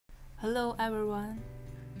Hello everyone,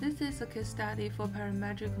 this is a case study for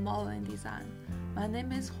parametric modeling design. My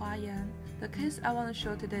name is Hua Yan. The case I want to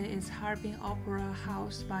show today is Harbin Opera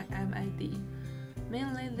House by MAD.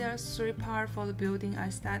 Mainly there's three parts for the building I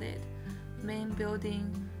studied: main building,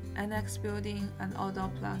 annex building, and outdoor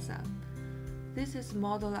plaza. This is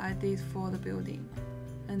model I did for the building,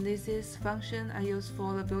 and this is function I use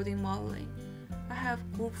for the building modeling. I have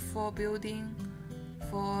group for building,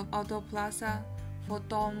 for outdoor plaza, for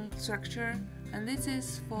dome structure, and this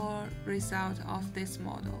is for result of this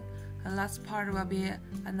model. The last part will be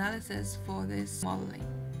analysis for this modeling.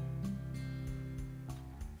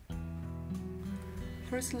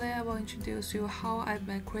 Firstly, I will introduce you how I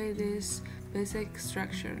might create this basic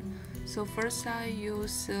structure. So first I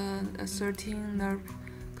use a 13 nerve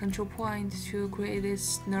control point to create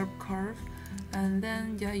this nerve curve, and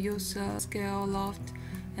then I use a scale loft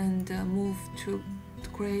and move to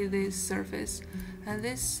create this surface. And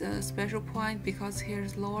this special point, because here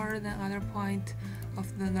is lower than other point of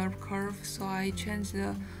the nerve curve, so I change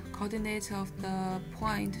the coordinate of the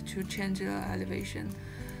point to change the elevation.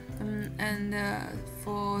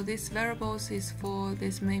 For these variables is for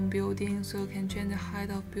this main building, so you can change the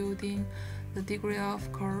height of building, the degree of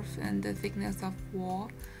curve, and the thickness of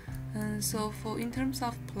wall. And so in terms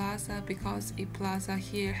of plaza, because a plaza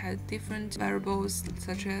here has different variables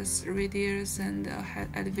such as radius and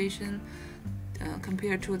elevation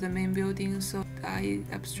compared to the main building, so I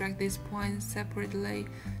abstract this point separately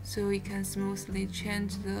so we can smoothly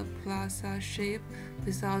change the plaza shape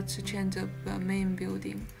without change the main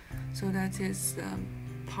building. So that is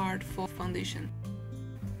part for foundation.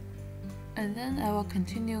 And then I will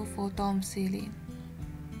continue for dome ceiling.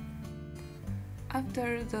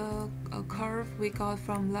 After the curve we got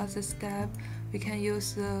from last step, we can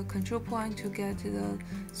use the control point to get the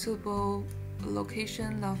suitable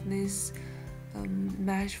location of this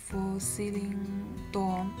mesh for ceiling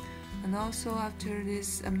dome. And also after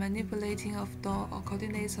this manipulating of dome or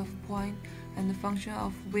coordinates of point and the function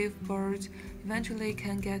of wave bird, eventually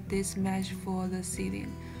can get this mesh for the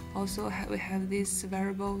ceiling. Also we have these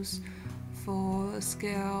variables for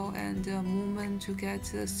scale and movement to get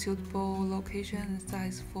the suitable location and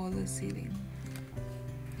size for the ceiling.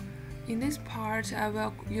 In this part, I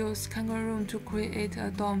will use kangaroo to create a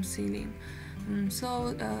dome ceiling.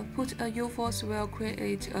 Put a U-force will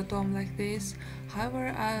create a dome like this.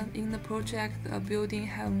 However, in the project, a building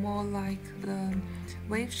have more like the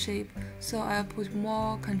wave shape, so I put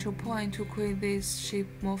more control point to create this shape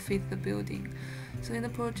more fit the building. So in the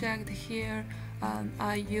project here,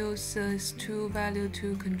 I use these two values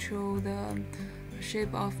to control the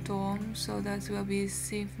shape of dome, so that will be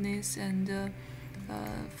stiffness and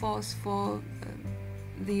force for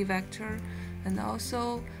the vector. And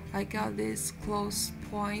also I got this close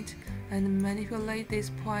point and manipulate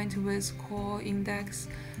this point with core index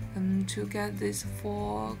to get this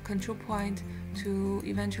 4 control point to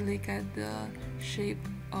eventually get the shape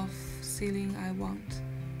of ceiling I want.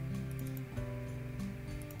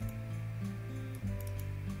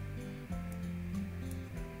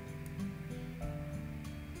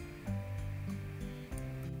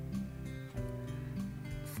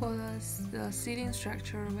 For the ceiling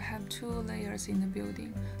structure, we have 2 layers in the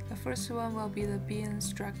building. The first one will be the beam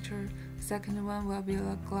structure, the second one will be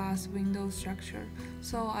the glass window structure.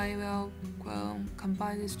 So I will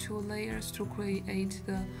combine these 2 layers to create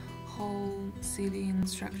the whole ceiling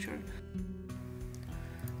structure.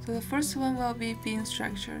 So the first one will be beam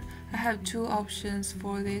structure. I have 2 options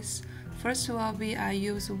for this. First will be I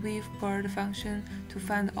use wave bird function to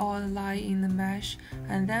find all the line in the mesh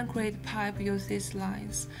and then create pipe use these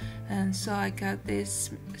lines, and so I got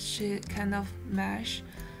this kind of mesh.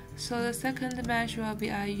 So the second mesh will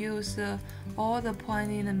be I use all the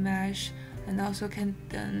point in the mesh and also can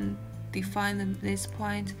define this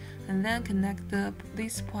point and then connect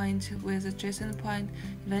this point with adjacent point,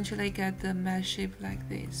 eventually get the mesh shape like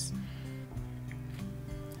this.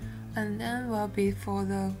 And then will be for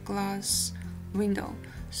the glass window.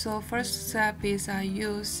 So first step is I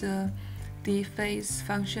use the face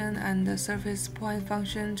function and the surface point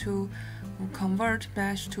function to convert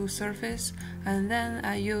mesh to surface, and then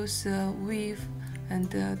I use wave and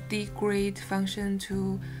the degrade function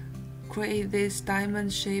to create this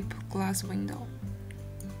diamond shape glass window.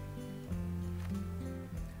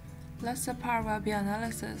 Last part will be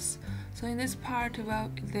analysis. So in this part,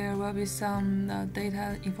 there will be some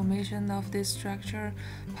data information of this structure,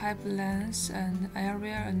 pipe length and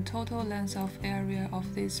area, and total length of area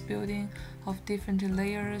of this building of different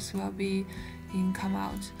layers will be come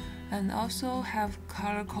out. and also have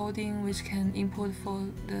color coding which can input for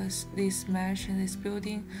this mesh and this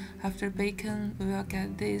building. After bacon, we will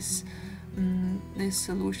get this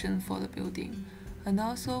solution for the building. And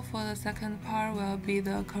also for the second part will be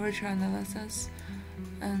the curvature analysis,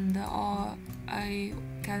 and I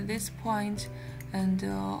get this point, and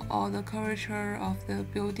all the curvature of the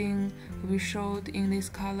building will be showed in this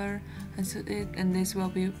color, and this will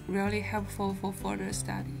be really helpful for further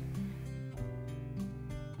study.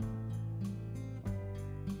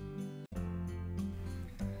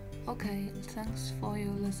 Okay, thanks for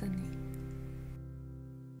your listening.